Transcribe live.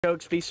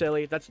jokes, be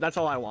silly. That's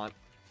all I want.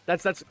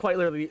 That's quite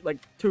literally like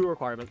 2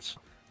 requirements.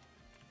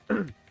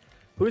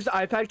 Who's the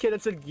iPad kid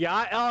that said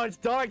yeah? Oh, it's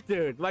Dark,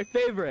 dude. My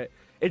favorite.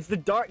 It's the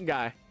Dark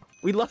guy.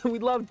 We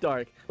love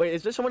Dark. Wait,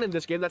 is there someone in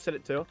this game that said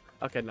it too?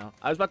 Okay, no.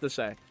 I was about to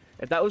say,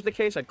 if that was the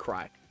case, I'd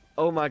cry.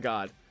 Oh my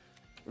god.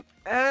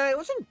 It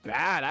wasn't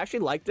bad. I actually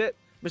liked it.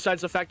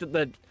 Besides the fact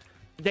that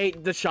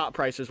the shop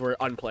prices were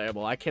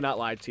unplayable. I cannot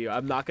lie to you.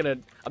 I'm not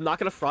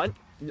gonna front.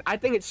 I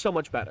think it's so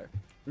much better.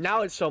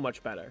 Now it's so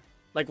much better.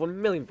 Like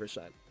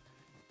 1,000,000%.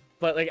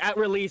 But like at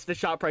release, the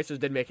shop prices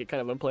did make it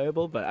kind of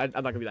unplayable. But I'm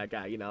not gonna be that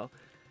guy, you know.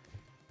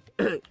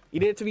 You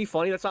need it to be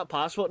funny. That's not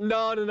possible.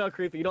 No,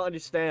 Creepy. You don't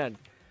understand.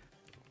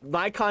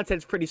 My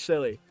content's pretty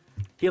silly.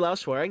 He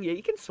allows swearing. Yeah,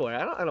 you can swear.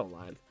 I don't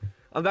mind.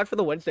 I'm back for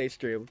the Wednesday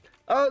stream.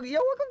 Oh, yo,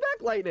 welcome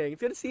back, Lightning.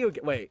 It's good to see you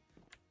again. Wait.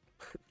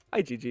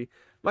 Hi, Gigi.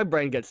 My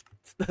brain gets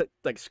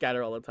like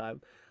scatter all the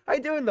time. How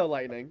you doing though,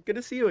 Lightning? Good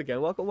to see you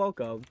again.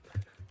 Welcome.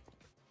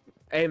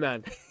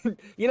 Amen.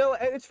 You know,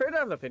 it's fair to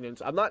have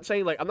opinions. I'm not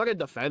saying like I'm not gonna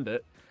defend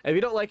it. If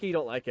you don't like it, you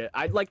don't like it.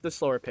 I'd like the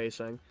slower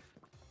pacing.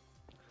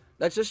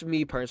 That's just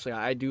me personally.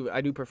 I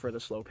do prefer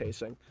the slow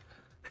pacing.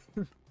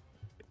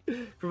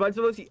 Provides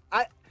the most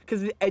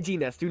because the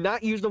edginess. Do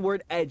not use the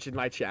word edge in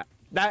my chat.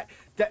 That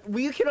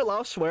we can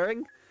allow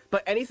swearing,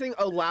 but anything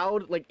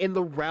allowed like in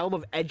the realm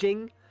of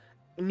edging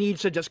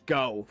needs to just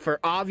go for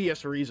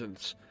obvious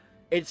reasons.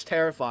 It's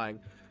terrifying.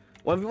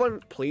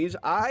 1v1, please.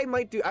 I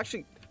might do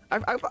actually. I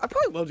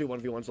probably will do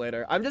 1v1s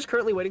later. I'm just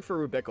currently waiting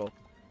for rubixle.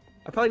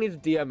 I probably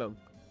need to DM him.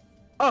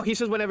 Oh, he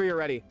says whenever you're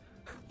ready.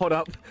 Hold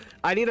up.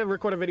 I need to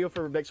record a video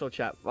for rubixle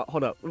chat.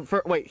 Hold up.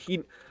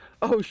 Wait,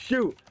 oh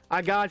shoot.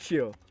 I got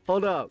you.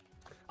 Hold up.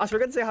 I was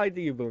forgot to say hi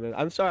to you, Boomin.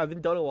 I'm sorry, I've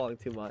been donut-walling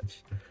too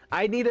much.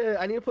 I need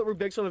to put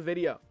rubixle in a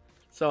video.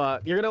 So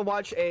you're gonna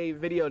watch a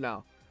video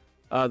now.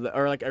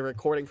 Or like a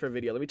recording for a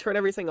video. Let me turn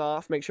everything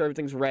off, make sure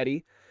everything's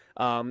ready.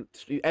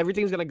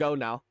 Everything's gonna go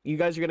now. You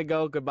guys are gonna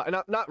go goodbye.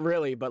 Not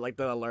really, but like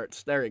the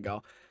alerts. There you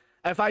go.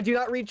 If I do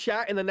not read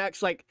chat in the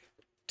next like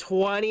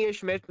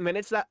 20-ish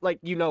minutes, that like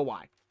you know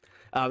why.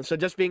 So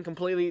just being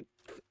completely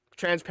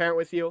transparent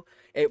with you,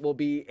 it will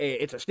be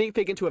it's a sneak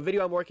peek into a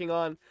video I'm working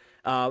on,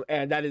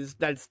 and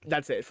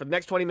that's it. For the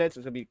next 20 minutes,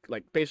 it's gonna be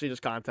like basically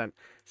just content.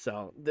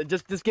 So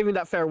just giving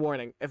that fair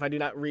warning if I do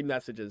not read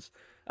messages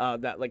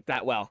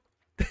that well.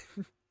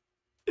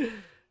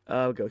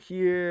 I'll go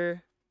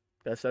here.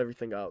 Gotta set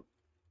everything up.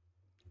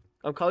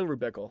 I'm calling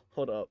rubixle.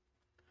 Hold up.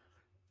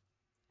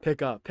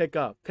 Pick up.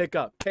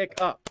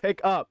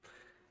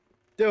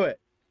 Do it.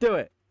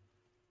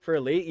 For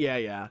elite?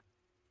 Yeah.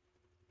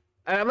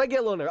 I might get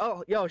a little nervous.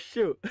 Oh, yo,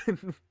 shoot.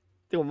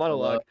 Do a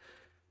monologue.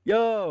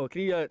 Hello? Yo,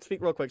 can you speak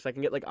real quick so I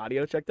can get like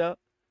audio checked out?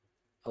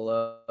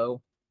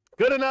 Hello.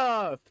 Good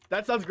enough.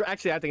 That sounds great.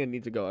 Actually, I think it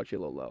needs to go actually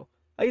a little low.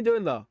 How you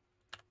doing though?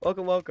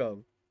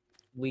 Welcome.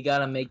 We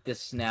gotta make this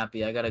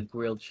snappy. I got a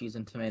grilled cheese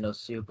and tomato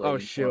soup. Oh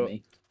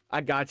shoot!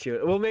 I got you.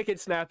 We'll make it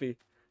snappy.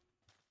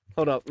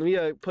 Hold up. Let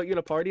me put you in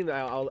a party, and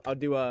I'll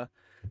do a.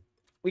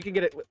 We can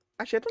get it.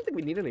 Actually, I don't think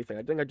we need anything.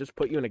 I think I just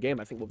put you in a game.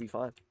 I think we'll be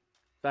fine.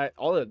 That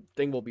all the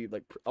thing will be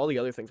like all the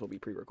other things will be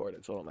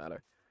pre-recorded, so it don't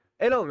matter.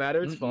 It don't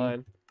matter. It's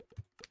fine.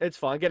 It's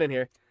fine. Get in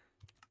here.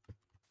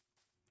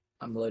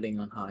 I'm loading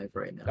on Hive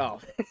right now.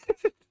 Oh.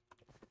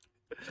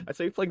 I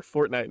saw you playing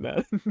Fortnite,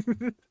 man.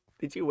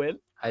 Did you win?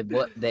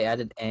 They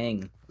added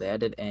Aang. They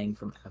added Aang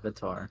from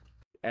Avatar.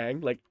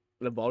 Aang, like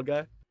the bald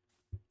guy.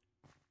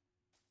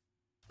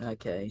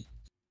 Okay.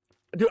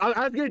 Dude, I'm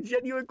asking a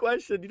genuine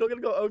question. You're not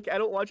gonna go, okay, I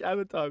don't watch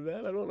Avatar,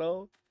 man. I don't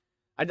know.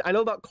 I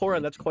know about Korra,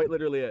 and that's quite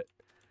literally it.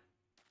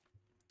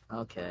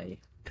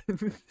 Okay.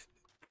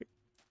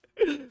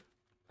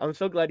 I'm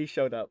so glad he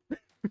showed up.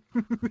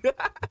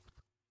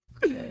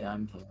 Okay,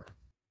 I'm here.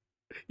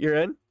 You're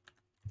in?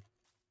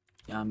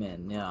 Yeah, I'm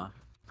in, yeah.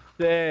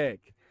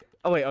 Sick.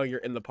 Oh, wait, you're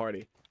in the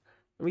party.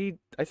 I think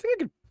I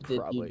could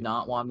probably... Did you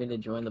not want me to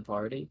join the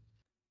party?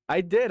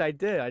 I did. I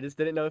just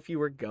didn't know if you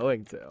were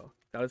going to.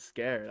 I was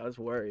scared. I was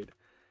worried.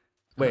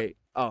 Wait.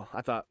 Oh,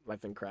 I thought my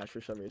thing crashed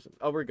for some reason.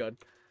 Oh, we're good.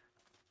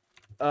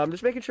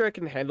 Just making sure I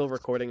can handle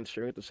recording and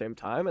streaming at the same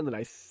time, and then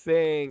I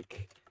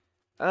think...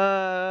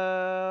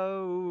 I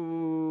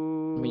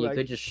mean, you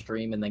could just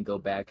stream and then go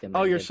back and...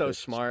 Oh, you're so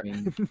smart.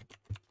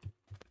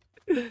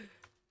 You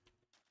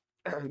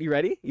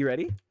ready? You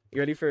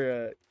ready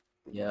for...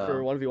 Yeah. For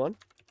 1v1?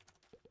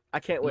 I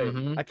can't wait.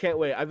 I can't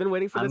wait. I've been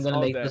waiting for this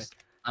all day.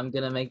 I'm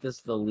gonna make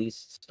this the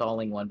least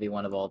stalling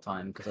 1v1 of all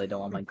time because I don't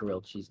want my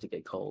grilled cheese to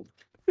get cold.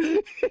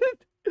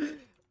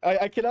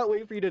 I cannot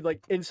wait for you to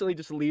like instantly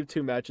just leave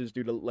 2 matches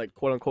due to like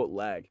quote unquote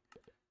lag.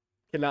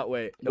 Cannot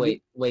wait.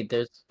 Wait.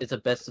 It's a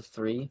best of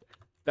 3.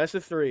 Best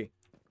of 3.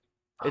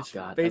 Oh it's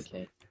God.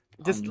 Okay.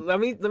 Just let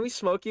me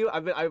smoke you.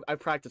 I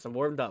practiced. I'm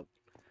warmed up.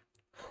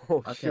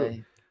 Oh Okay.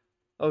 shoot.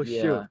 Oh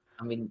yeah, shoot.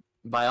 I mean,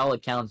 by all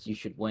accounts, you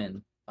should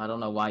win. I don't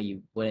know why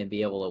you wouldn't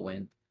be able to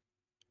win.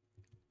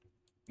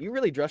 You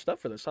really dressed up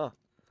for this, huh?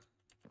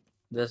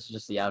 This is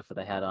just the outfit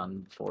I had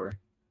on before.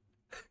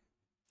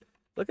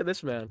 Look at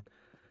this man.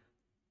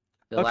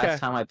 The last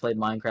time I played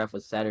Minecraft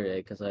was Saturday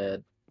because I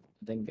had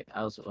I think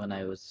I was when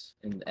I was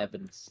in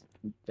Evan's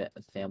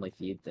Family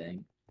Feud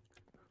thing.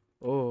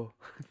 Oh,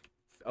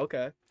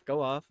 okay.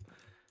 Go off.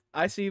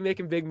 I see you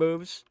making big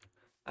moves.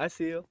 I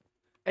see you.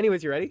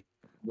 Anyways, you ready?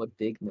 What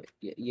big?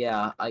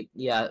 Yeah,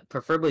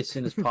 preferably as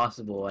soon as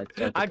possible. I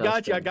start the I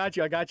got you. I custom. got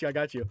you. I got you. I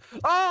got you.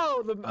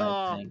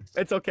 Oh, Thanks.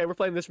 it's okay. We're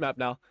playing this map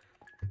now.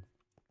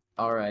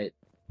 All right.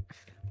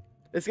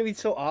 It's gonna be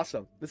so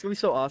awesome. It's gonna be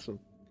so awesome.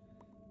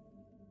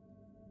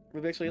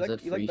 Rubixle, Is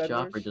it you free like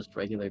shop or Bedwars? just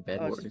regular Oh, it's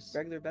BEDWARS? just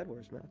regular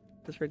Bedwars, man.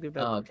 Just regular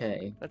Oh, Bedwars.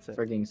 okay. That's it.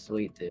 Friggin'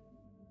 sweet, dude.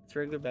 It's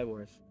regular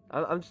Bedwars.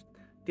 I'm just... Do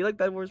you like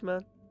Bedwars,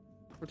 man?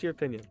 What's your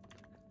opinion?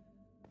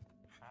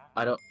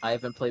 I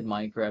haven't played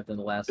Minecraft in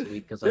the last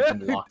week because I've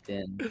been locked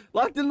in.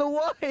 Locked in the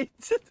white!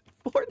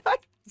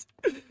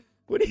 Fortnite!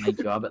 What are My you...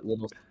 job at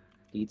Little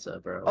Pizza,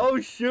 bro.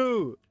 Oh,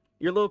 shoot!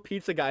 Your little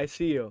pizza guy, I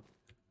see you.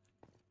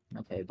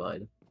 Okay,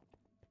 bud.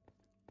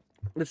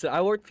 Listen,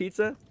 I work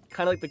pizza.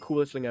 Kind of like the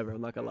coolest thing ever,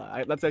 I'm not gonna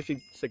lie. That's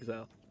actually sick as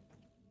hell.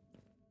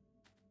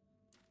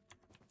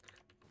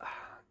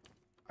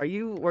 Are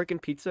you working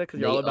pizza because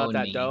you're They all about own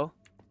that me. dough?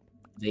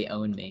 They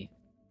own me.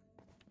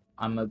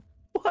 I'm a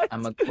What?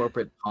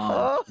 corporate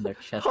pawn in their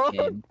chess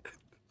game.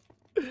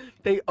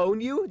 They own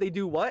you? They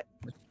do what?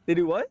 They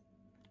do what?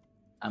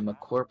 I'm a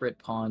corporate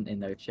pawn in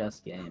their chess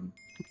game.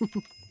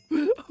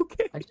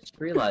 Okay. I just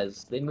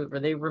realized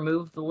they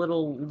removed the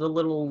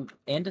little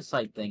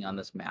andesite thing on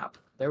this map.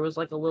 There was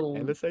like a little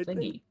Andesite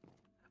thingy. thing?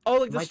 Oh,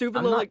 like the stupid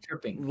I'm little not like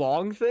tripping.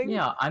 long thing?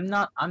 Yeah, I'm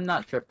not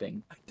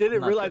tripping. I didn't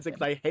I'm not realize it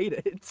because I hate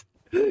it.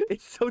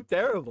 It's so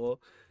terrible.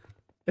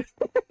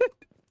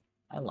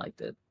 I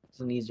liked it. It's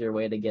an easier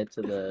way to get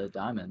to the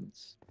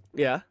diamonds.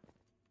 Yeah.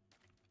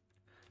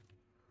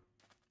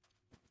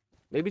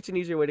 Maybe it's an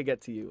easier way to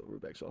get to you,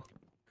 Rubixle.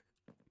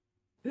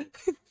 Where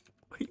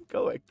are you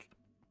going?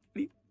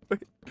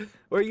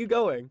 Where are you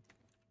going?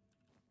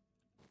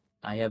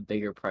 I have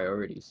bigger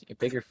priorities.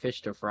 Bigger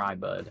fish to fry,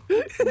 bud.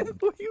 Where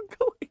are you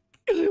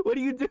going? What are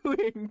you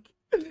doing?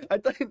 I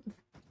thought.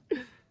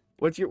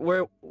 What's your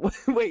where?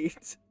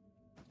 Wait.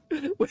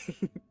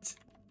 Wait.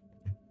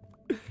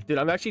 Dude,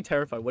 I'm actually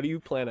terrified. What are you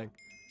planning?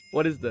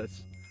 What is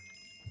this?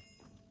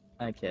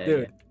 Okay.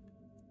 Dude.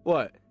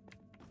 What?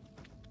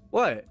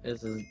 What?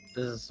 This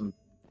is some.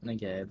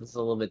 Okay, this is a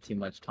little bit too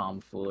much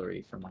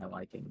tomfoolery for my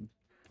liking.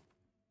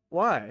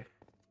 Why?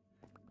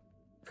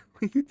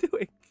 What are you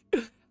doing?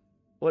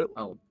 What?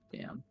 Oh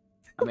damn!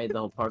 I made the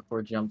whole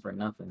parkour jump for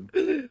nothing.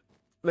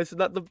 This is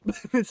not the.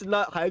 This is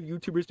not Hive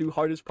YouTubers do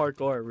hardest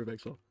parkour,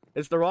 Rubixle.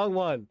 It's the wrong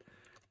one.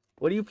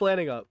 What are you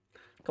planning up?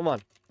 Come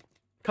on.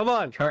 Come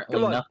on. Currently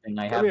Come on. nothing.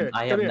 I Come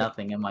have here.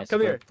 nothing in my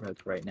Come here.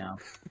 script right now.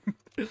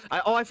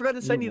 I forgot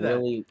to send you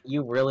that.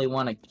 You really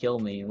want to kill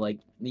me? Like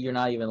you're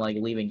not even like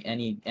leaving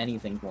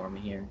anything for me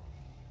here.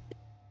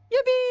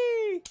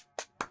 Yippee!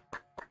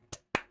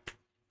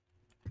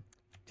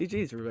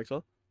 GG's,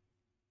 Rubixle.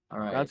 All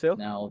right. Round two?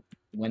 Now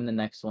win the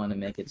next one and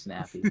make it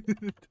snappy.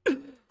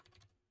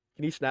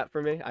 Can you snap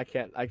for me? I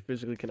can't. I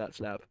physically cannot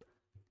snap.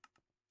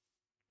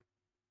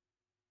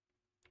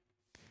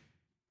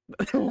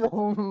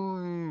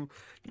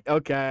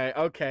 Okay,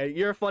 okay.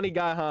 You're a funny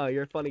guy, huh?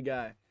 You're a funny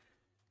guy.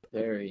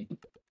 Very.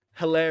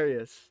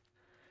 Hilarious.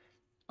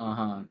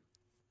 Uh-huh. Do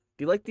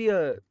you like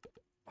the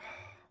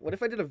what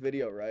if I did a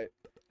video, right?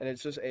 And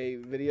it's just a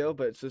video,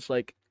 but it's just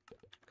like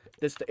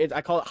this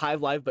I call it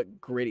Hive Live but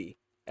gritty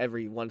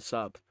every one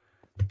sub.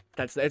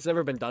 It's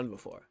never been done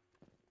before.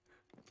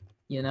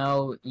 You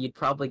know, you'd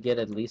probably get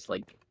at least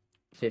like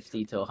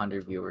 50 to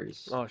 100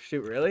 viewers. Oh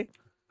shoot, really?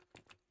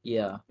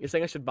 Yeah. You're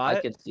saying I should buy I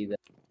it? could see that.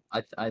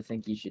 I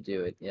think you should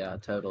do it. Yeah,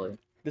 totally.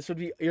 This would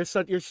be you're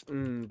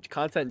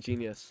content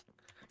genius.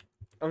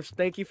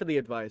 Thank you for the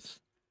advice.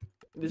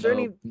 Is there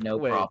any no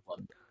wait.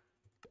 problem.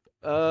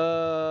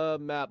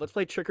 Map. Let's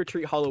play Trick or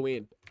Treat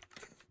Halloween.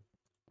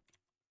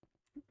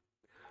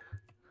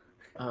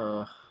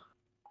 Uh,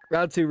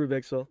 Round 2,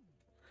 Rubixel.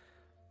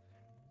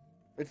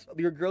 It's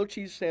your grilled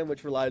cheese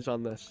sandwich relies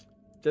on this.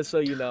 Just so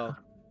you know.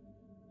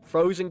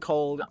 Frozen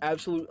cold,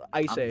 absolute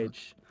ice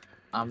age.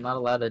 I'm not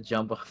allowed to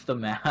jump off the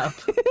map.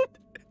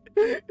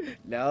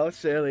 No,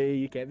 silly.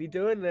 You can't be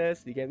doing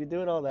this. You can't be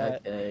doing all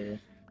that. Okay.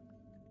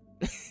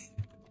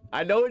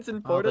 I know it's Oh,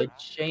 important.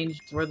 they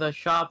changed where the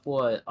shop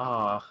was.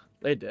 Oh,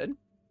 They did?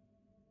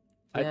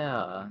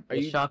 yeah.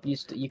 The shop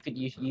used to you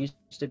used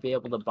to be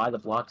able to buy the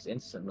blocks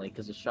instantly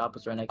because the shop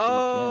was right next to the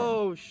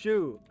Oh,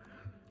 shoot.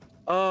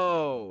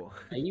 Oh.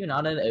 gym. Are you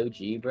not an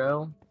OG,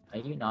 bro? Are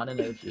you not an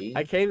OG?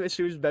 I came as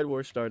soon as Bed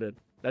Wars started.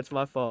 That's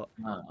my fault.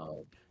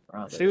 Oh,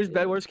 brother. As soon as dude.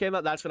 Bed Wars came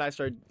out, that's when I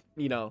started,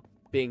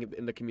 being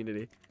in the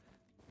community.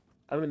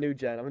 I'm a new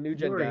gen. I'm a new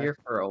gen You were guy. here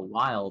for a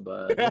while,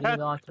 but what are you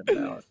talking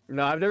about?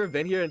 No, I've never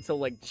been here until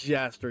like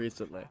just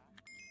recently.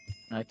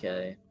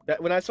 Okay.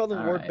 When I saw the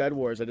word Alright. Bed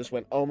Wars, I just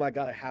went, "Oh my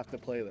god, I have to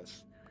play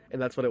this," and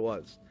that's what it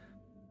was.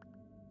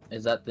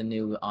 Is that the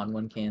new On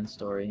One Can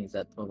story? Is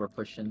that what we're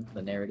pushing?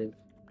 The narrative?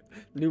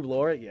 New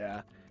lore,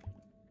 yeah.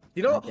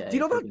 Do you know Okay,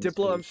 about freaking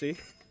Diplo sweet.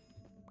 MC?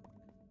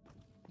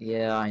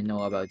 Yeah, I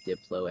know about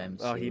Diplo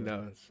MC. Oh, he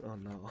knows. Oh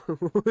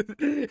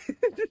no.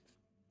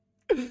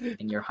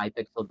 And your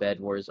Hypixel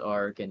BEDWARS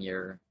arc, and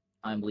your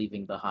I'm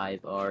leaving the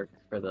Hive arc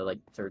for the like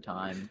third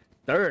time.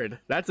 Third?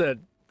 That's a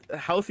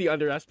healthy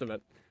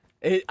underestimate.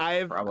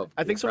 I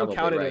think someone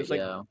counted it. It's like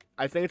yeah.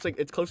 I think it's like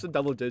it's close to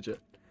double digit.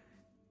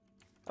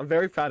 I'm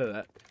very proud of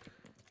that.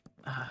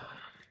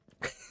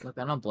 Look,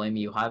 I don't blame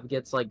you. Hive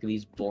gets like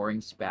these boring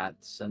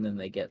spats, and then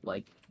they get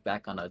like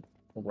back on a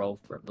roll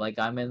for like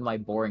I'm in my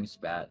boring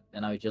spat,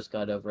 and I just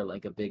got over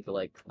like a big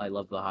like I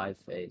love the Hive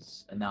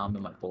phase, and now I'm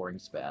in my boring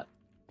spat.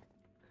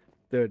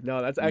 Dude,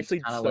 no, that's actually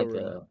kind of so like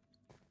real.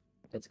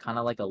 It's kind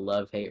of like a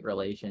love-hate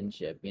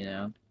relationship, you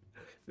know?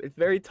 It's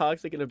very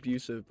toxic and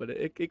abusive, but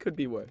it could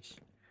be worse.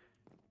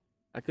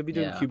 I could be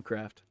doing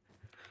CubeCraft.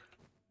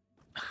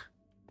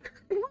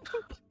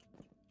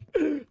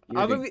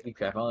 I'm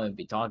gonna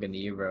be talking to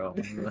you, bro.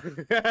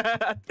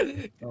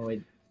 Oh,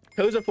 wait.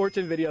 Post a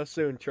fortune video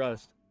soon,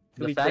 trust.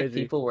 The fact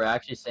people were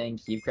actually saying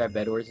CubeCraft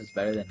BEDWARS is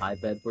better than Hive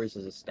BEDWARS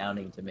is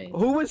astounding to me.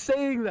 Who was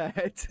saying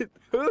that?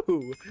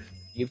 Who?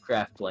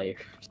 CubeCraft players.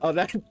 Oh,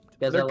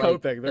 they're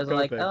coping. They're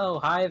like, oh,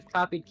 Hive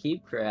copied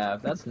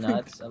CubeCraft. That's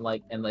nuts.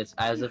 and it's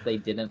as if they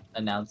didn't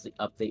announce the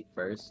update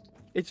first.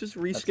 It's just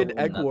reskin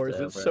Egg Wars.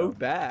 It's so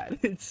bad.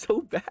 It's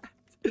so bad.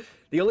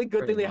 The only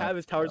good thing they have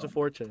is Towers of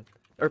Fortune.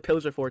 Or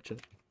Pillars of Fortune.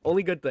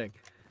 Only good thing.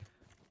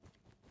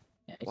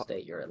 Yeah, I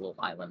stay your little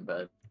island,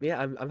 bud. Yeah,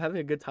 I'm having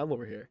a good time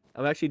over here.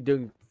 I'm actually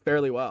doing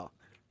fairly well.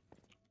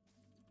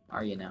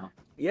 Are you now?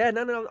 Yeah,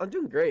 no, I'm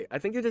doing great. I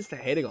think you're just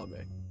hating on me.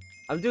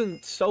 I'm doing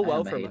so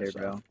well for myself.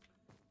 Bro.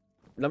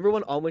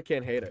 #1 Almond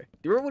Can hater.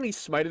 Do you remember when he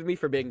smited me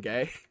for being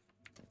gay?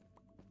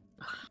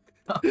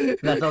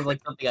 That sounds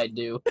like something I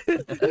do.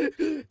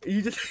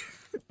 You just...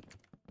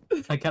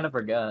 I kind of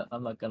forgot.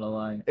 I'm not gonna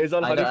lie. It was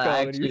on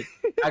Honeycomb.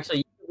 Actually,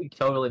 you could be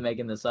totally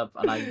making this up,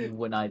 and I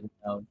wouldn't have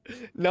known.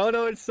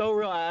 No, it's so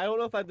real. I don't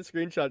know if I have the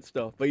screenshot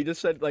still, but you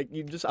just said like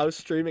I was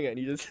streaming it, and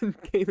you just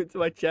came into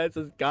my chat and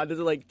says God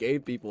doesn't like gay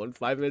people, and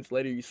 5 minutes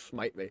later you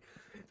smite me.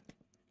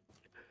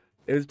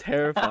 It was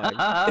terrifying.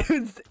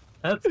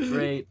 That's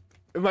great.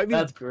 It might be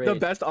the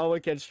best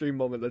Almond Can stream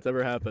moment that's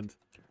ever happened.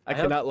 I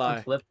cannot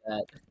lie. Flip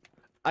that.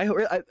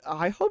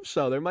 I hope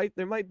so. There might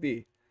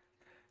be.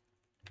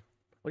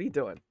 What are you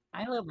doing?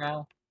 Hi, little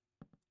bro.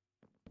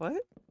 What?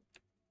 What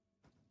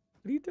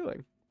are you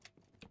doing?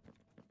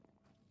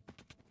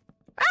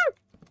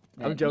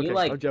 Man, I'm joking.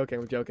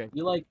 I'm joking.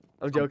 You like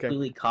I'm joking.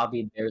 Completely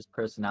copied Bear's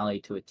personality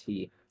to a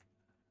T.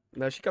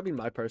 No, she copied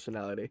my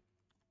personality.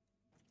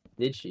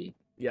 Did she?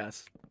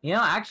 Yes. You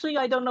know, actually,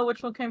 I don't know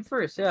which one came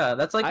first. Yeah,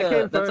 that's like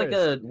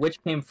a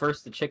which came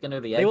first, the chicken or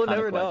the egg? They will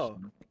never know.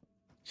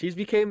 She's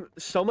became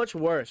so much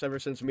worse ever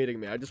since meeting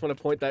me. I just want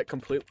to point that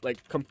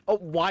oh,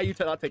 why are you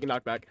not taking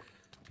knockback?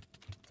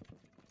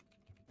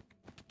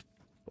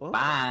 Whoa.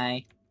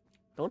 Bye.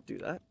 Don't do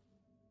that.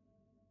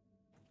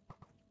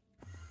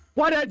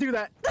 Why did I do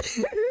that?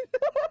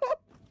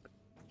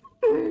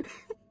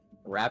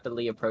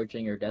 Rapidly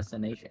approaching your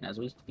destination as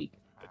we speak.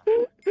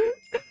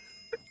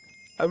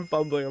 I'm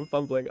fumbling. You're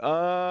fumbling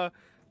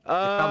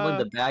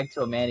the bag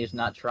to a man who's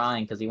not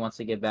trying because he wants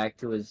to get back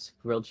to his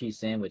grilled cheese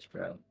sandwich,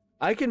 bro.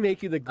 I can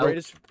make you the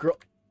greatest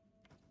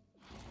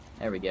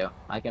There we go.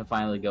 I can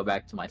finally go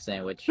back to my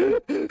sandwich.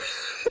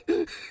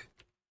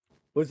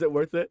 Was it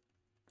worth it?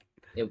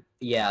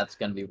 Yeah, it's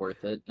gonna be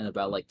worth it in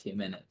about like 2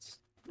 minutes.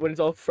 When it's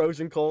all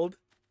frozen cold?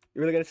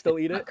 You're really gonna still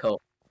eat it?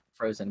 Cold.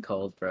 Frozen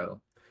cold, bro.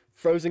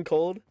 Frozen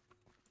cold?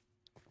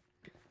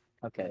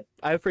 Okay.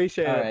 I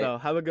appreciate it, though.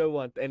 Have a good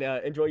one, and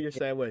enjoy your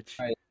sandwich.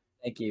 All right.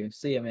 Thank you.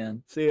 See ya,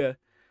 man. See ya.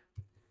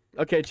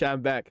 Okay, chat,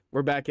 I'm back.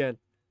 We're back in.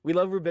 We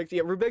love Rubixle.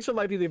 Yeah, Rubixle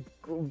might be the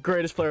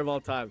greatest player of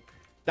all time.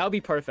 That would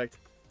be perfect.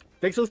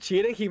 Vixel's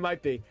cheating? He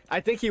might be. I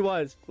think he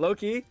was.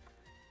 Low-key.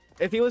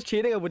 If he was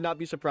cheating, I would not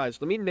be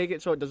surprised. Let me make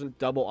it so it doesn't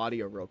double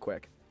audio real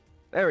quick.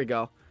 There we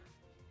go.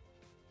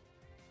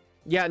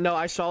 Yeah, no,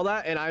 I saw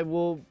that, and I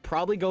will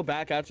probably go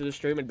back after the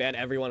stream and ban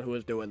everyone who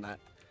was doing that.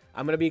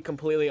 I'm going to be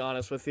completely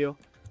honest with you.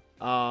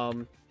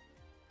 So,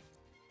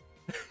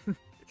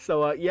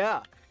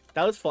 yeah.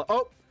 That was fun.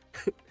 Oh!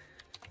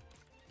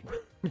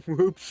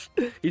 Whoops.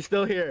 He's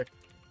still here.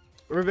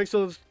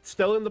 Rubixle's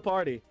still in the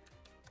party.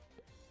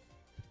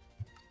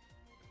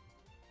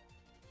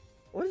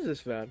 What is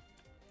this, man?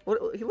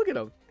 Look at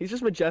him. He's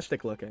just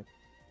majestic looking.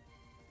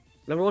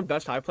 #1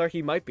 best Hive player?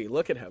 He might be.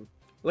 Look at him.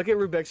 Look at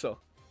Rubixle.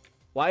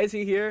 Why is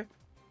he here?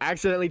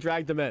 Accidentally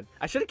dragged him in.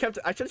 I should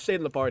have stayed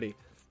in the party.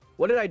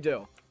 What did I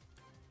do?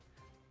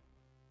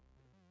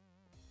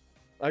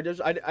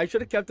 I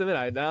should have kept him in.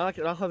 I don't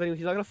have any.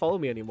 He's not gonna follow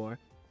me anymore.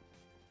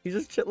 He's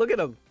just look at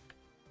him.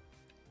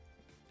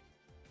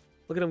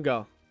 Look at him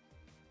go.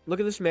 Look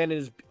at this man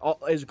in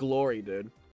his glory, dude.